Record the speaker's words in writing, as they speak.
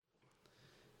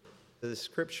The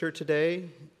scripture today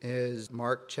is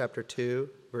Mark chapter 2,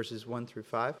 verses 1 through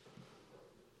 5.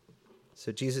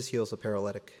 So Jesus heals a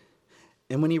paralytic.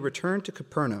 And when he returned to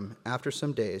Capernaum after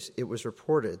some days, it was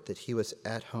reported that he was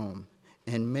at home,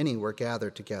 and many were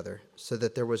gathered together, so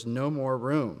that there was no more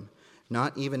room,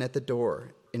 not even at the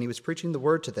door. And he was preaching the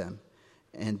word to them.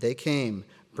 And they came,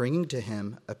 bringing to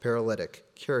him a paralytic,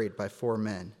 carried by 4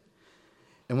 men.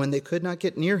 And when they could not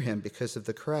get near him because of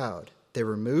the crowd, they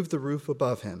removed the roof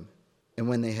above him. And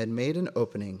when they had made an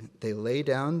opening, they lay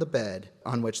down the bed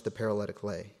on which the paralytic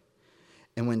lay.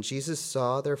 And when Jesus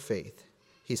saw their faith,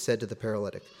 he said to the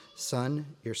paralytic,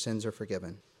 "Son, your sins are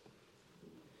forgiven."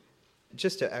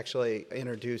 Just to actually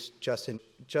introduce Justin.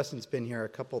 Justin's been here a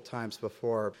couple times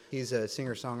before. He's a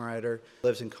singer-songwriter,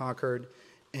 lives in Concord,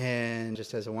 and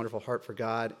just has a wonderful heart for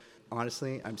God.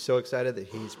 Honestly, I'm so excited that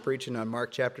he's preaching on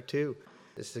Mark chapter 2.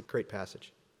 This is a great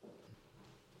passage.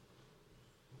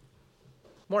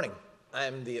 Morning.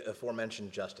 I'm the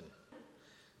aforementioned Justin.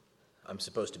 I'm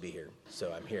supposed to be here,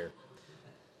 so I'm here.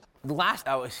 The last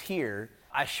I was here,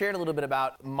 I shared a little bit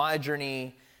about my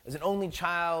journey as an only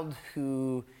child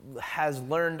who has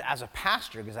learned as a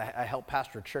pastor, because I help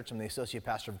pastor a church. I'm the associate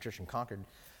pastor of a church in Concord,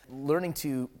 learning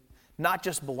to not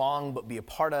just belong, but be a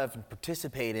part of and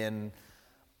participate in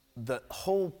the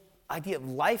whole idea of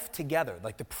life together,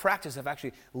 like the practice of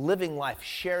actually living life,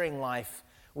 sharing life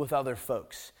with other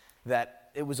folks. That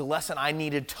it was a lesson I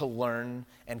needed to learn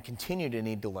and continue to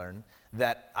need to learn,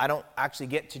 that I don't actually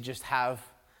get to just have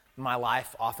my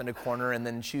life off in a corner and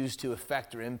then choose to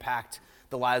affect or impact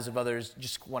the lives of others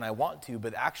just when I want to,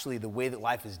 but actually the way that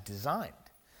life is designed,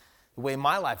 the way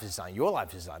my life is designed, your life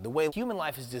is designed, the way human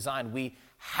life is designed, we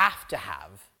have to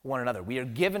have one another. We are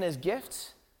given as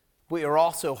gifts. We are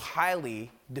also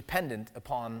highly dependent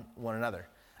upon one another.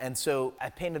 And so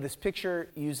I painted this picture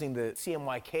using the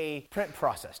CMYK print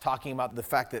process, talking about the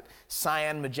fact that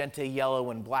cyan, magenta,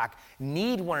 yellow, and black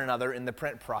need one another in the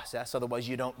print process, otherwise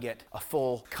you don't get a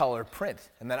full color print.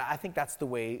 And I think that's the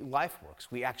way life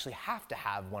works. We actually have to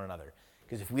have one another,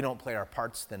 because if we don't play our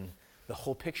parts, then the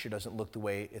whole picture doesn't look the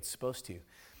way it's supposed to.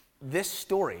 This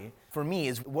story, for me,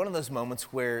 is one of those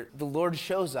moments where the Lord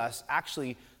shows us,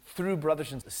 actually through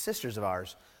brothers and sisters of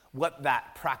ours, what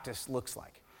that practice looks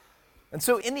like. And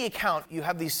so in the account, you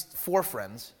have these 4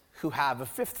 friends who have a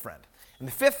 5th friend. And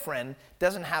the 5th friend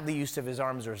doesn't have the use of his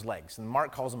arms or his legs. And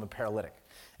Mark calls him a paralytic.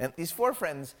 And these 4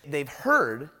 friends, they've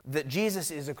heard that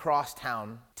Jesus is across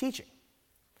town teaching.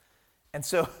 And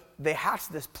so they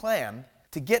hatched this plan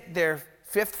to get their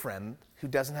 5th friend, who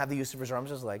doesn't have the use of his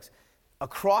arms or his legs,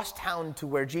 across town to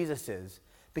where Jesus is.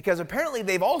 Because apparently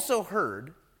they've also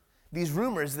heard these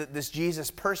rumors that this Jesus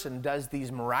person does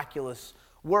these miraculous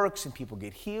works and people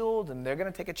get healed, and they're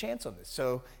going to take a chance on this.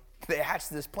 So they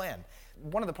hatched this plan.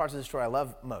 One of the parts of the story I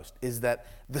love most is that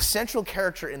the central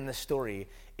character in this story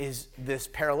is this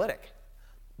paralytic,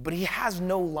 but he has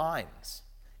no lines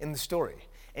in the story.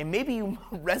 And maybe you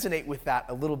resonate with that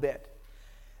a little bit.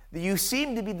 You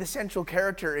seem to be the central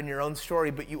character in your own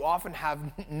story, but you often have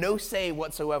no say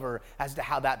whatsoever as to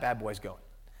how that bad boy's going.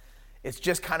 It's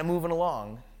just kind of moving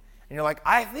along. And you're like,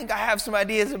 I think I have some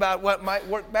ideas about what might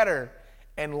work better.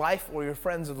 And life or your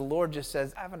friends of the Lord just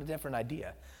says, I have a different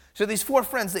idea. So these 4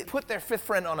 friends, they put their 5th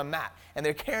friend on a mat, and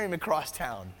they're carrying him across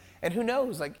town. And who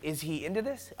knows, like, is he into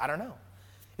this? I don't know.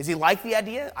 Is he like the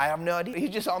idea? I have no idea. He's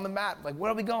just on the mat, like, where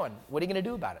are we going? What are you going to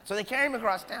do about it? So they carry him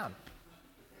across town.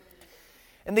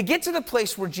 And they get to the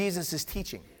place where Jesus is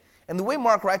teaching. And the way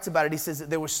Mark writes about it, he says that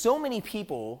there were so many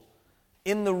people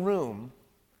in the room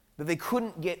that they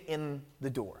couldn't get in the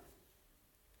door.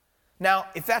 Now,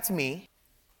 if that's me,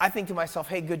 I think to myself,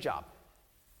 hey, good job.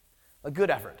 A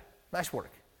good effort. Nice work.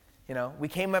 You know, we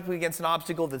came up against an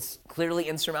obstacle that's clearly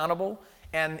insurmountable,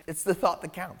 and it's the thought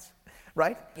that counts,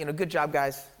 right? You know, good job,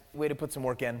 guys. Way to put some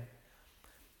work in.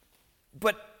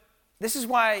 But this is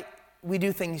why we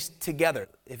do things together.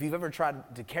 If you've ever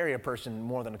tried to carry a person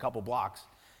more than a couple blocks,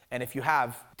 and if you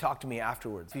have, talk to me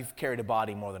afterwards. If you've carried a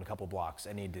body more than a couple blocks,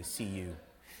 I need to see you.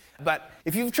 But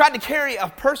if you've tried to carry a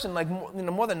person like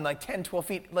more than like 10, 12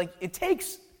 feet, like it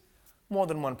takes more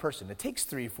than one person. It takes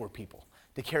 3 or 4 people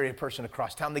to carry a person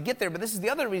across town. They get there, but this is the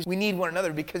other reason we need one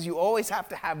another, because you always have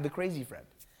to have the crazy friend.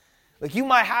 Like you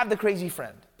might have the crazy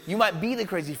friend. You might be the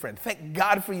crazy friend. Thank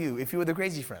God for you if you were the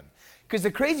crazy friend. Because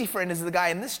the crazy friend is the guy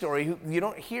in this story who you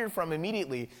don't hear from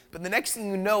immediately, but the next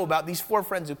thing you know about these 4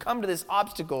 friends who come to this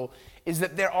obstacle is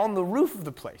that they're on the roof of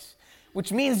the place,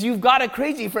 which means you've got a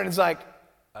crazy friend. It's like,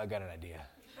 I got an idea.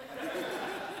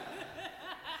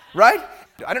 Right?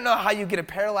 I don't know how you get a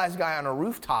paralyzed guy on a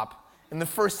rooftop in the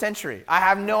 1st century. I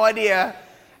have no idea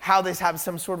how this has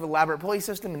some sort of elaborate pulley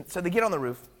system. And so they get on the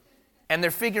roof, And they're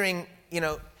figuring,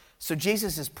 so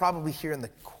Jesus is probably here in the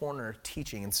corner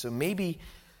teaching. And so maybe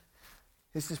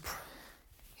this is,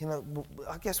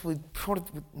 I guess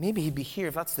maybe he'd be here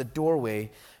if that's the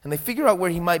doorway. And they figure out where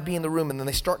he might be in the room, and then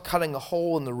they start cutting a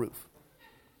hole in the roof.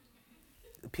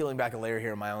 Peeling back a layer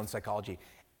here in my own psychology.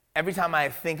 Every time I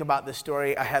think about this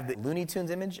story, I have the Looney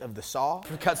Tunes image of the saw.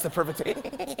 It cuts the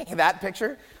perfect, that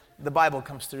picture. The Bible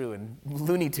comes through in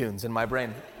Looney Tunes in my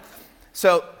brain.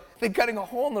 So they're cutting a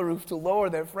hole in the roof to lower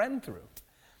their friend through.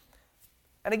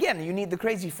 And again, you need the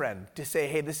crazy friend to say,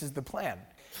 hey, this is the plan.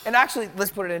 And actually,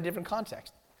 let's put it in a different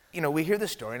context. We hear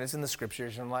this story, and it's in the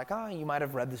scriptures, and I'm like, you might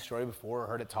have read this story before or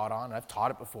heard it taught on. I've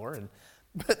taught it before.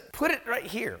 But put it right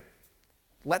here.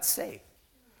 Let's say,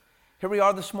 here we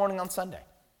are this morning on Sunday.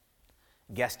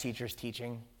 Guest teachers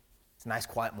teaching. It's a nice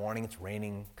quiet morning. It's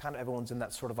raining. Kind of everyone's in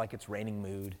that sort of like it's raining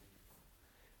mood.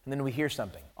 And then we hear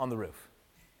something on the roof.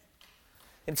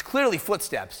 And it's clearly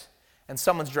footsteps, and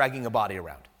someone's dragging a body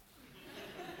around.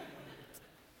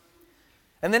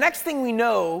 And the next thing we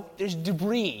know, there's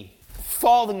debris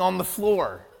falling on the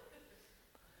floor.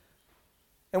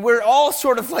 And we're all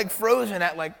sort of like frozen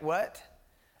at like, what?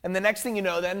 And the next thing you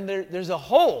know, then there's a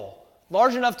hole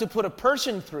large enough to put a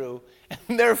person through,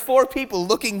 and there are 4 people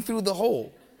looking through the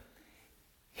hole.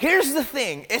 Here's the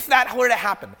thing, if that were to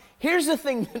happen, here's the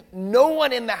thing that no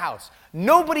one in the house,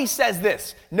 nobody says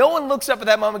this. No one looks up at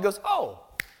that moment and goes, oh,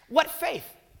 what faith?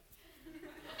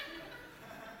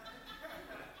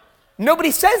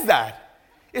 Nobody says that.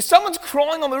 If someone's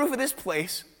crawling on the roof of this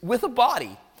place with a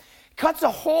body, cuts a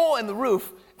hole in the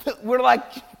roof, we're like,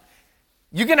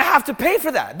 you're going to have to pay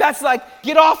for that. That's like,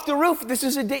 get off the roof. This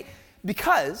is a day.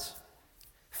 Because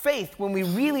faith, when we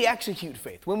really execute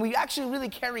faith, when we actually really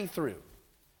carry through,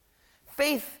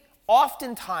 faith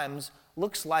oftentimes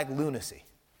looks like lunacy.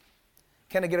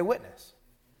 Can I get a witness?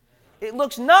 It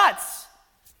looks nuts.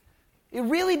 It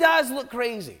really does look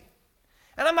crazy.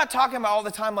 And I'm not talking about all the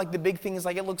time like the big thing is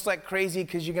like it looks like crazy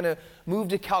because you're going to move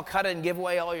to Calcutta and give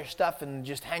away all your stuff and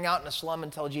just hang out in a slum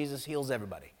until Jesus heals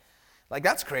everybody. Like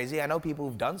that's crazy. I know people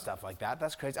who've done stuff like that.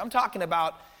 That's crazy. I'm talking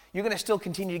about you're going to still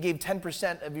continue to give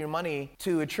 10% of your money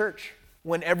to a church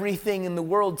when everything in the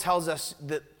world tells us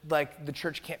that like the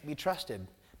church can't be trusted.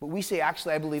 But we say,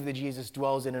 actually, I believe that Jesus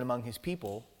dwells in and among his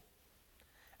people,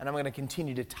 and I'm going to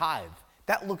continue to tithe.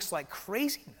 That looks like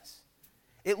craziness.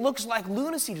 It looks like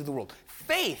lunacy to the world.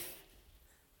 Faith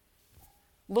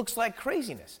looks like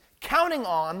craziness. Counting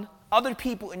on other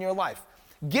people in your life.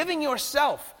 Giving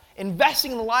yourself,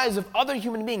 investing in the lives of other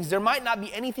human beings. There might not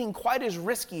be anything quite as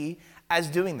risky as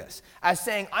doing this. As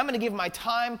saying, I'm going to give my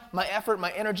time, my effort,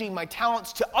 my energy, my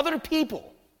talents to other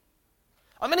people.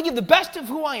 I'm going to give the best of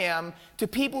who I am to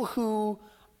people who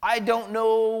I don't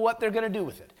know what they're going to do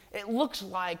with it. It looks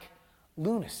like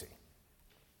lunacy.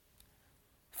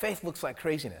 Faith looks like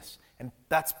craziness. And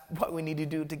that's what we need to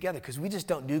do together because we just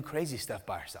don't do crazy stuff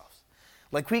by ourselves.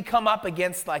 Like we come up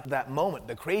against like that moment,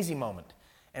 the crazy moment.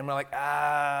 And we're like,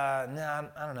 I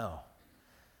don't know.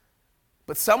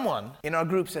 But someone in our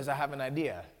group says, I have an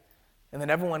idea. And then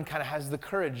everyone kind of has the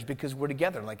courage because we're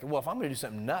together. Like, well, if I'm going to do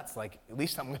something nuts, like at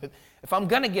least if I'm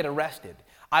going to get arrested,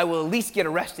 I will at least get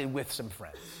arrested with some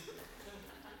friends.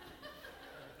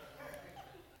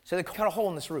 So they cut a hole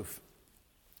in this roof.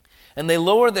 And they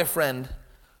lower their friend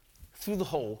through the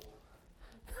hole.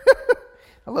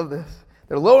 I love this.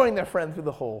 They're lowering their friend through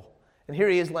the hole. And here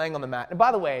he is laying on the mat. And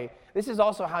by the way, this is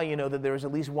also how you know that there is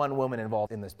at least one woman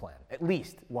involved in this plan. At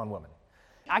least one woman.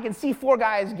 I can see 4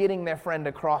 guys getting their friend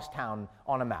across town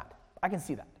on a mat. I can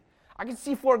see that. I can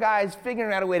see 4 guys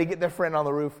figuring out a way to get their friend on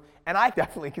the roof. And I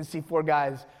definitely can see 4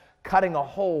 guys cutting a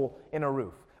hole in a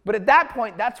roof. But at that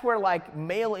point, that's where like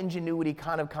male ingenuity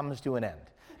kind of comes to an end.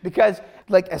 Because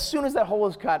like as soon as that hole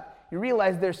is cut, you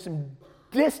realize there's some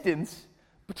distance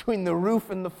between the roof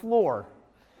and the floor.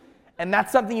 And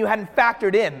that's something you hadn't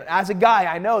factored in. As a guy,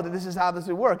 I know that this is how this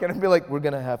would work. And I'd be like, we're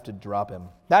going to have to drop him.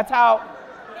 That's how,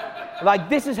 like,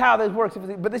 this is how this works.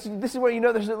 But this is where you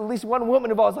know there's at least one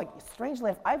woman involved. It's like,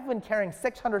 strangely, I've been carrying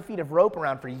 600 feet of rope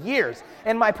around for years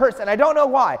in my purse, and I don't know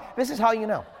why. This is how you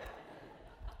know.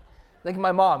 Like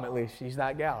my mom, at least, she's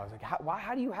that gal. I was like,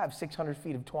 how do you have 600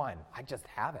 feet of twine? I just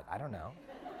have it. I don't know.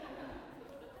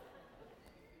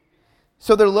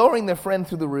 So they're lowering their friend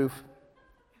through the roof,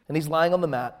 and he's lying on the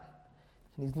mat,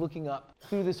 and he's looking up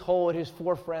through this hole at his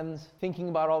 4 friends, thinking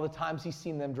about all the times he's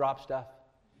seen them drop stuff.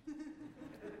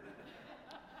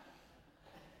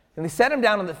 And they set him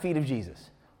down on the feet of Jesus.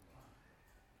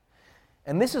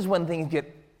 And this is when things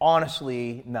get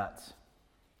honestly nuts.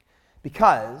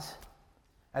 Because,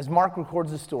 as Mark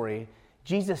records the story,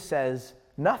 Jesus says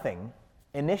nothing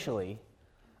initially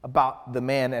about the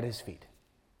man at his feet.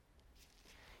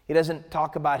 He doesn't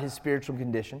talk about his spiritual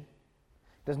condition.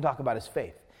 He doesn't talk about his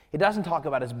faith. He doesn't talk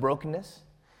about his brokenness.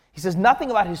 He says nothing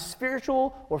about his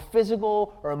spiritual or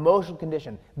physical or emotional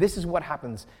condition. This is what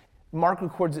happens. Mark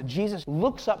records that Jesus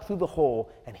looks up through the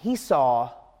hole and he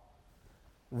saw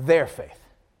their faith.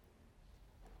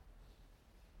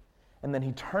 And then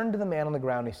he turned to the man on the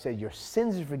ground and he said, your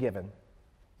sins are forgiven.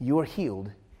 You are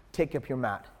healed. Take up your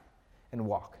mat and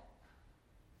walk.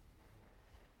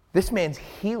 This man's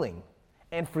healing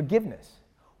and forgiveness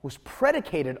was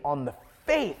predicated on the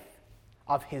faith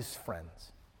of his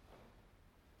friends.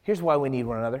 Here's why we need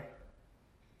one another.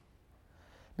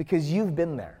 Because you've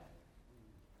been there,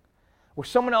 where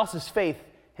someone else's faith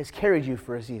has carried you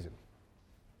for a season.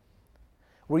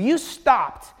 Where you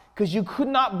stopped because you could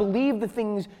not believe the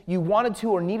things you wanted to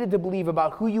or needed to believe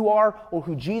about who you are or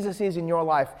who Jesus is in your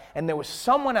life, and there was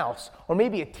someone else, or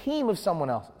maybe a team of someone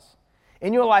else's,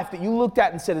 in your life that you looked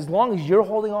at and said, as long as you're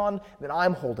holding on, then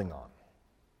I'm holding on.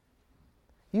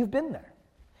 You've been there.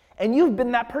 And you've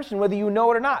been that person, whether you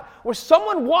know it or not, where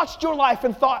someone watched your life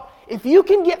and thought, if you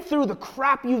can get through the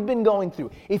crap you've been going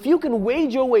through, if you can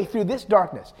wade your way through this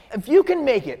darkness, if you can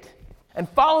make it and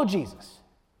follow Jesus,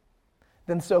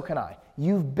 then so can I.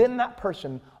 You've been that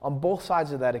person on both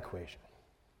sides of that equation.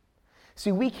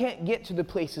 See, we can't get to the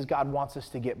places God wants us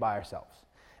to get by ourselves.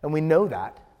 And we know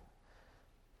that.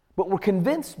 But we're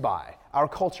convinced by our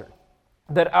culture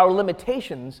that our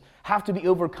limitations have to be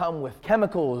overcome with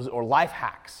chemicals or life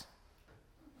hacks.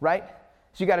 Right?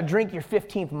 So you got to drink your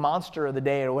 15th Monster of the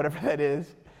day or whatever that is.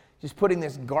 Just putting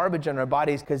this garbage on our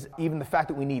bodies, because even the fact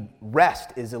that we need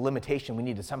rest is a limitation. We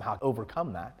need to somehow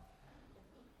overcome that.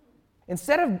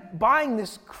 Instead of buying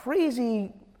this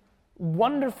crazy,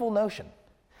 wonderful notion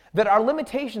that our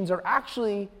limitations are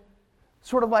actually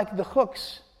sort of like the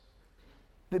hooks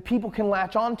that people can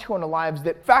latch onto in our lives,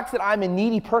 that fact that I'm a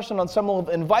needy person on some level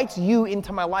invites you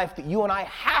into my life, that you and I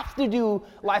have to do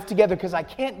life together because I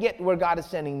can't get where God is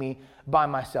sending me by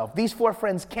myself. These 4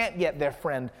 friends can't get their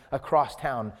friend across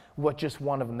town with just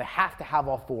one of them. They have to have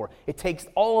all 4. It takes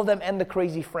all of them and the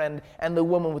crazy friend and the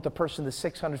woman with the person with the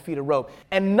 600 feet of rope.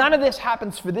 And none of this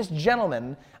happens for this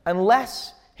gentleman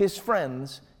unless his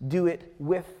friends do it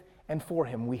with and for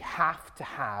him. We have to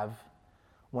have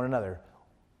one another.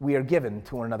 We are given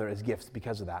to one another as gifts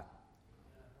because of that.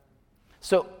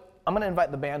 So I'm going to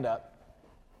invite the band up.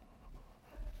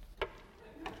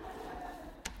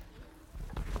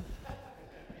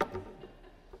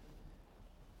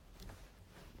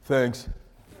 Thanks.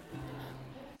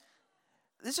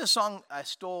 This is a song I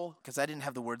stole because I didn't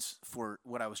have the words for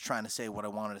what I was trying to say, what I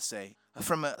wanted to say,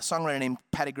 from a songwriter named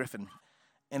Patty Griffin.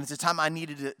 And it's a time I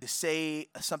needed to say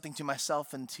something to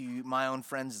myself and to my own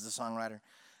friends as a songwriter.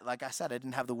 Like I said, I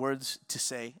didn't have the words to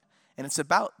say. And it's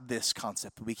about this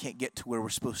concept. We can't get to where we're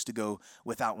supposed to go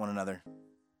without one another.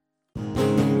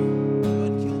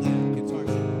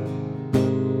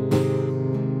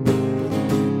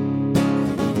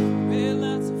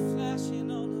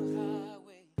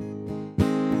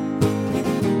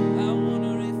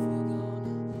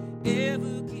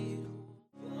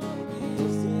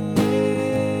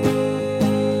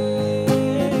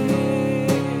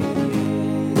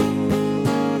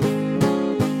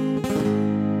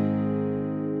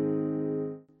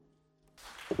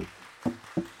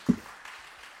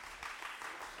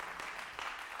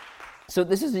 So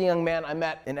this is a young man I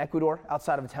met in Ecuador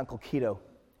outside of a town called Quito.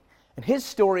 And his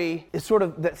story is sort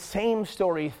of that same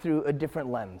story through a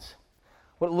different lens.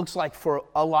 What it looks like for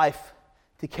a life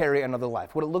to carry another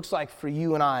life. What it looks like for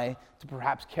you and I to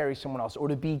perhaps carry someone else or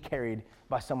to be carried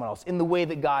by someone else in the way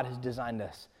that God has designed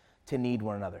us to need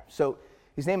one another. So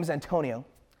his name is Antonio.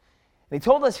 And he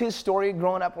told us his story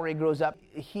growing up where he grows up.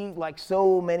 He, like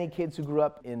so many kids who grew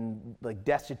up in like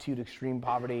destitute, extreme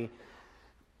poverty,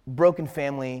 broken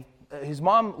family. His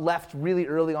mom left really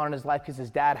early on in his life because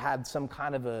his dad had some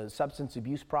kind of a substance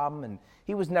abuse problem, and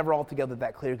he was never altogether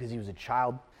that clear because he was a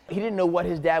child. He didn't know what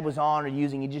his dad was on or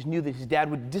using. He just knew that his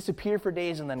dad would disappear for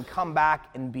days and then come back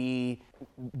and be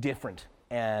different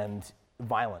and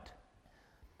violent.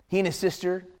 He and his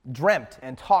sister dreamt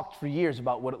and talked for years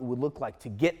about what it would look like to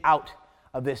get out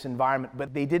of this environment,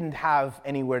 but they didn't have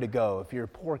anywhere to go. If you're a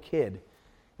poor kid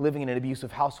living in an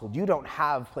abusive household, you don't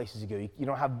have places to go. You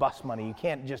don't have bus money. You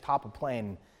can't just hop a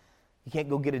plane. You can't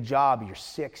go get a job. You're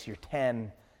 6, you're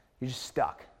 10. You're just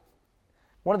stuck.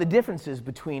 One of the differences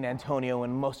between Antonio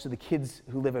and most of the kids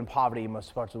who live in poverty in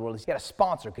most parts of the world is he had a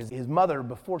sponsor, because his mother,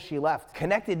 before she left,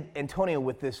 connected Antonio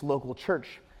with this local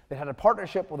church that had a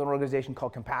partnership with an organization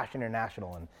called Compassion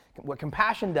International. And what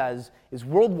Compassion does is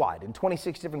worldwide, in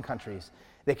 26 different countries,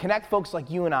 they connect folks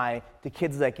like you and I to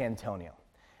kids like Antonio.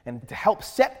 And to help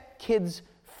set kids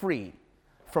free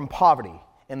from poverty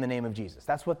in the name of Jesus.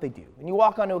 That's what they do. When you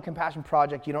walk onto a compassion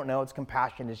project, you don't know it's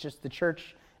compassion. It's just the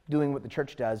church doing what the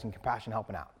church does and compassion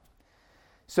helping out.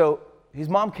 So his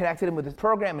mom connected him with this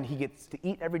program, and he gets to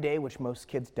eat every day, which most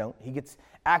kids don't. He gets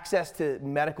access to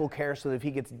medical care so that if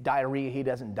he gets diarrhea, he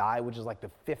doesn't die, which is like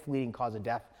the 5th leading cause of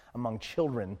death among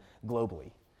children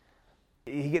globally.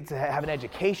 He gets to have an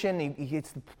education. He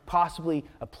gets to possibly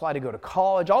apply to go to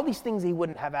college. All these things he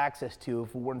wouldn't have access to if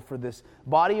it weren't for this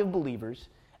body of believers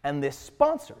and this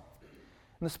sponsor.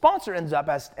 And the sponsor ends up,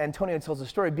 as Antonio tells the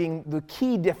story, being the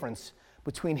key difference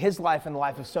between his life and the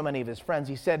life of so many of his friends.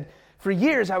 He said, for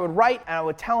years I would write and I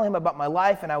would tell him about my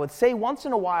life, and I would say once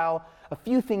in a while a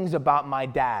few things about my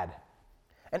dad.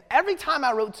 And every time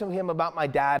I wrote to him about my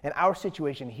dad and our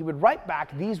situation, he would write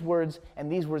back these words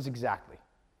and these words exactly.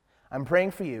 I'm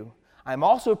praying for you. I'm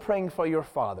also praying for your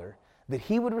father, that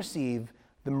he would receive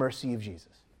the mercy of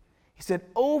Jesus. He said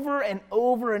over and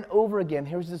over and over again,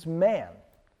 here's this man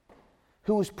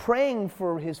who was praying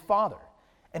for his father.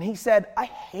 And he said, I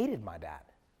hated my dad.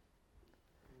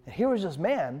 And here was this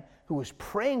man who was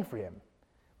praying for him.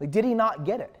 Like, did he not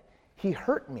get it? He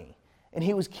hurt me, and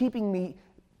he was keeping me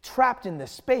trapped in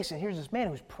this space. And here's this man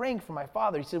who was praying for my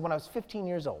father. He said, when I was 15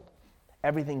 years old,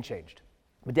 everything changed.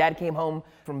 My dad came home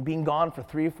from being gone for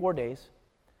 3 or 4 days.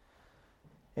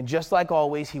 And just like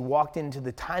always, he walked into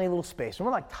the tiny little space. And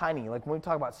we're like tiny, like when we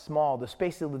talk about small, the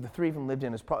space that the 3 of them lived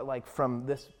in is probably like from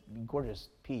this gorgeous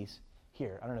piece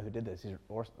here. I don't know who did this. These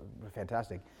are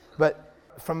fantastic. But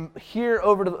from here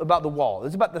over to about the wall,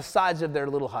 it's about the size of their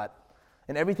little hut.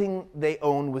 And everything they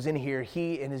owned was in here,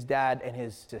 he and his dad and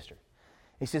his sister.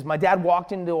 He says, my dad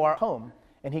walked into our home,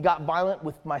 and he got violent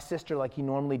with my sister like he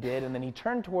normally did, and then he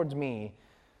turned towards me,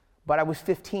 but I was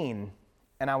 15,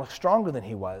 and I was stronger than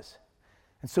he was.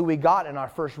 And so we got in our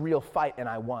first real fight, and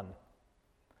I won.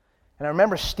 And I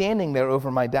remember standing there over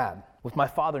my dad, with my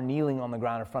father kneeling on the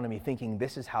ground in front of me, thinking,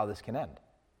 this is how this can end.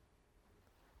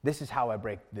 This is how I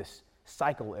break this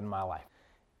cycle in my life.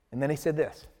 And then he said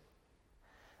this.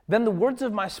 Then the words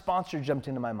of my sponsor jumped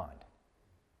into my mind.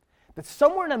 That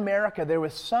somewhere in America, there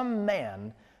was some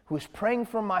man who was praying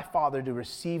for my father to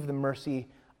receive the mercy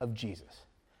of Jesus.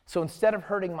 So instead of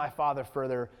hurting my father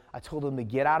further, I told him to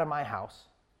get out of my house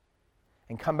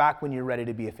and come back when you're ready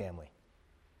to be a family.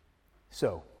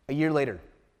 So, a year later,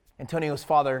 Antonio's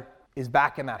father is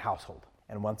back in that household.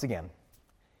 And once again,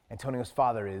 Antonio's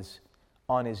father is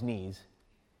on his knees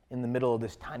in the middle of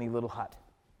this tiny little hut.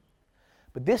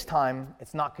 But this time,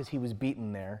 it's not because he was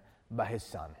beaten there by his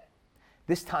son.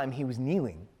 This time, he was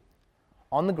kneeling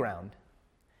on the ground,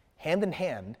 hand in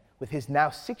hand with his now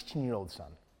 16-year-old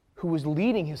son, who was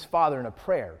leading his father in a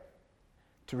prayer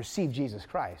to receive Jesus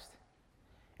Christ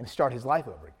and start his life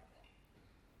over again.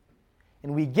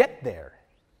 And we get there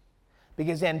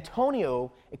because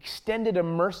Antonio extended a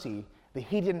mercy that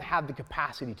he didn't have the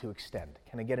capacity to extend.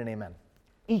 Can I get an amen?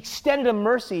 He extended a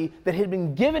mercy that had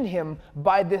been given him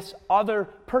by this other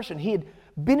person. He had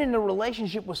been in a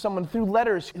relationship with someone through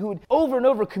letters who had over and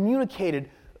over communicated,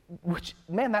 which,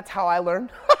 man, that's how I learned.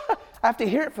 I have to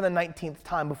hear it for the 19th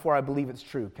time before I believe it's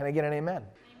true. Can I get an amen?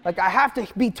 Like, I have to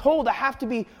be told, I have to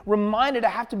be reminded, I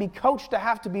have to be coached, I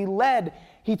have to be led.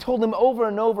 He told him over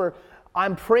and over,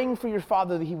 I'm praying for your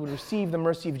father that he would receive the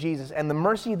mercy of Jesus. And the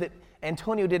mercy that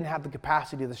Antonio didn't have the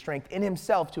capacity, the strength in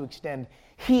himself to extend,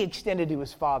 he extended to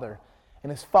his father.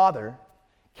 And his father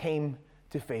came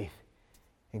to faith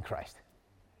in Christ.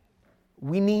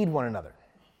 We need one another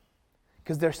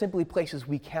because there are simply places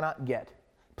we cannot get,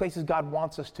 places God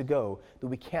wants us to go that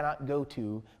we cannot go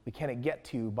to, we cannot get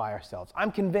to by ourselves.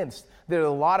 I'm convinced there are a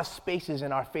lot of spaces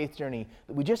in our faith journey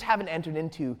that we just haven't entered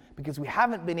into because we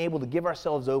haven't been able to give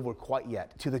ourselves over quite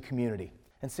yet to the community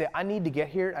and say, I need to get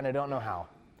here and I don't know how.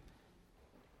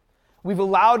 We've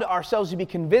allowed ourselves to be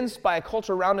convinced by a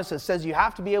culture around us that says you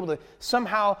have to be able to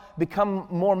somehow become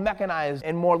more mechanized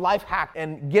and more life hacked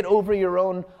and get over your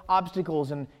own obstacles,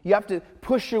 and you have to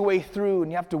push your way through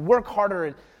and you have to work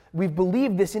harder. We've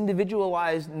believed this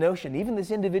individualized notion, even this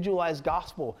individualized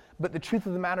gospel, but the truth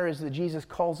of the matter is that Jesus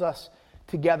calls us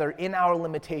together in our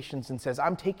limitations and says,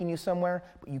 I'm taking you somewhere,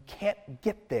 but you can't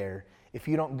get there if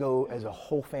you don't go as a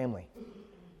whole family.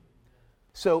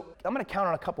 So I'm going to count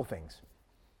on a couple things.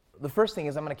 The first thing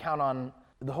is I'm going to count on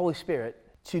the Holy Spirit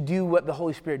to do what the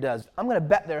Holy Spirit does. I'm going to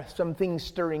bet there are some things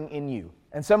stirring in you.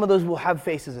 And some of those will have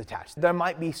faces attached. There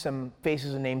might be some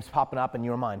faces and names popping up in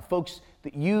your mind. Folks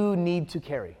that you need to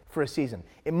carry for a season.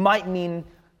 It might mean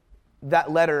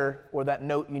that letter or that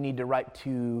note you need to write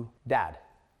to dad.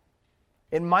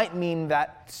 It might mean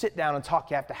that sit down and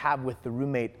talk you have to have with the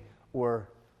roommate or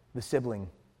the sibling.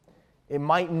 It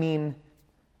might mean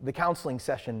the counseling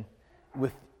session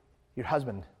with your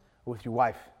husband or with your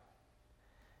wife.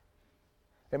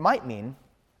 It might mean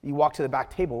you walk to the back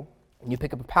table and you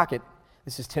pick up a packet.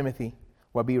 This is Timothy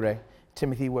Wabire.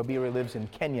 Timothy Wabire lives in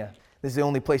Kenya. This is the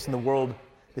only place in the world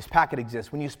this packet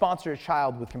exists. When you sponsor a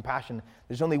child with compassion,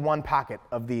 there's only one packet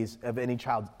of these, of any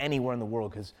child anywhere in the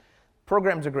world, because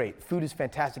programs are great. Food is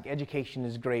fantastic. Education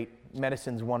is great.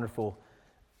 Medicine's wonderful.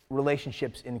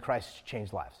 Relationships in Christ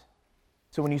change lives.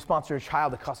 So when you sponsor a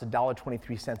child, it costs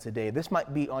 $1.23 a day. This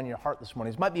might be on your heart this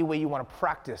morning. This might be a way you want to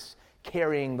practice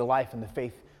carrying the life and the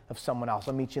faith of someone else.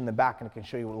 I'll meet you in the back and I can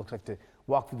show you what it looks like to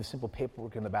walk through the simple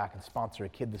paperwork in the back and sponsor a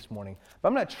kid this morning. But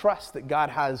I'm going to trust that God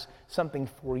has something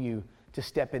for you to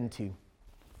step into,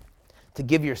 to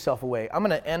give yourself away. I'm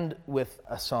going to end with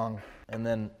a song, and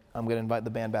then I'm going to invite the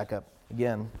band back up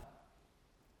again.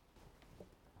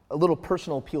 A little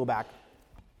personal peel back.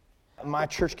 My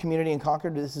church community in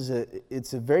Concord,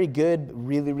 it's a very good,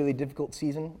 really, really difficult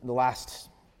season, the last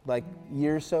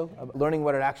year or so, of learning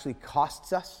what it actually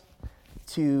costs us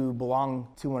to belong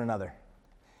to one another.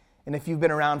 And if you've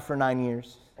been around for 9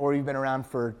 years, or you've been around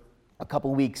for a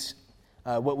couple weeks,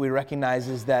 what we recognize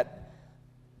is that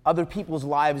other people's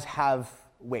lives have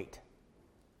weight.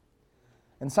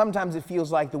 And sometimes it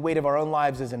feels like the weight of our own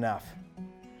lives is enough.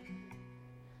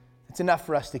 It's enough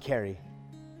for us to carry.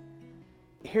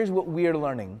 Here's what we're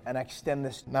learning, and I extend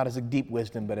this not as a deep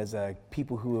wisdom, but as a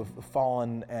people who have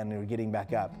fallen and are getting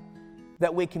back up.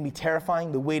 That weight can be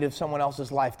terrifying, the weight of someone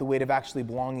else's life, the weight of actually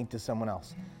belonging to someone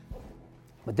else.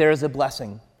 But there is a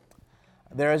blessing,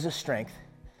 there is a strength,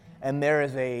 and there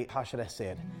is a, how should I say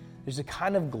it? There's a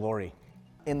kind of glory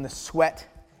in the sweat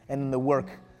and in the work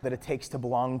that it takes to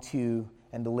belong to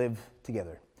and to live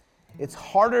together. It's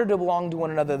harder to belong to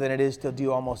one another than it is to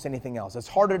do almost anything else. It's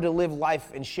harder to live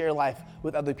life and share life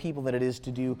with other people than it is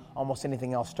to do almost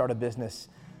anything else, start a business,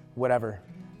 whatever.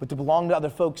 But to belong to other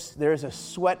folks, there is a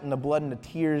sweat and a blood and a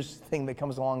tears thing that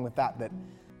comes along with that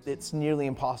it's nearly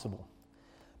impossible.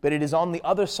 But it is on the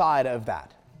other side of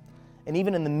that, and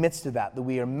even in the midst of that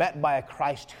we are met by a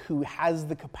Christ who has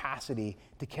the capacity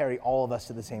to carry all of us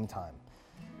at the same time.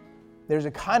 There's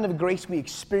a kind of grace we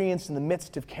experience in the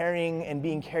midst of carrying and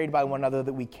being carried by one another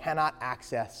that we cannot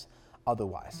access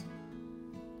otherwise.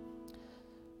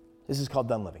 This is called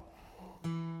Done Living.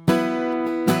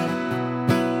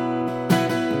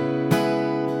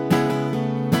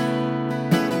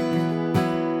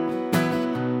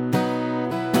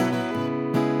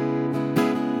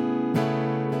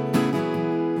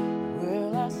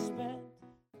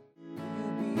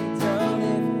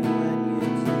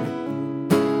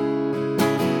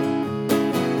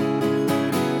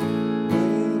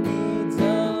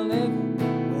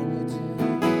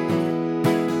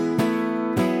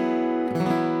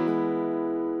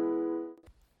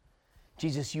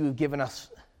 Jesus, you have given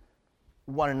us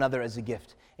one another as a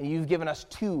gift, and you've given us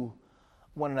to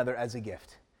one another as a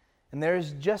gift. And there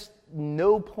is just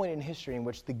no point in history in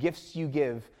which the gifts you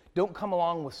give don't come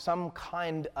along with some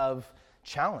kind of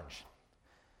challenge.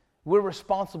 We're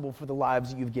responsible for the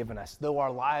lives that you've given us, though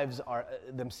our lives are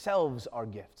themselves are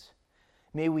gifts.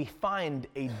 May we find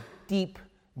a deep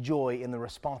joy in the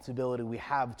responsibility we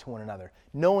have to one another,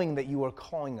 knowing that you are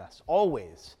calling us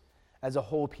always as a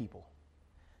whole people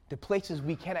to places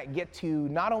we cannot get to,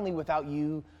 not only without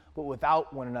you, but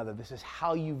without one another. This is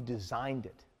how you've designed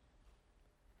it.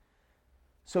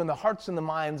 So in the hearts and the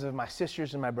minds of my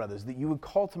sisters and my brothers, that you would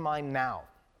call to mind now,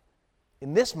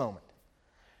 in this moment,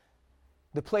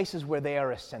 the places where they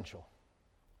are essential,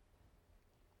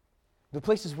 the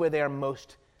places where they are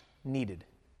most needed,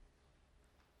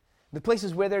 the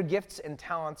places where their gifts and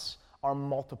talents are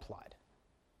multiplied.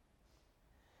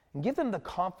 And give them the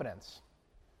confidence,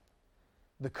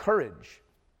 the courage,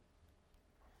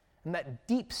 and that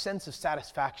deep sense of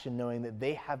satisfaction knowing that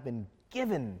they have been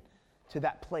given to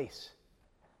that place,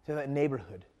 to that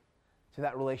neighborhood, to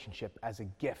that relationship as a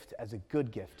gift, as a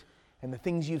good gift. And the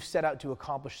things you've set out to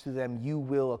accomplish through them, you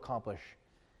will accomplish,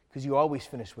 because you always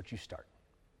finish what you start.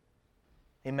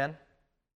 Amen?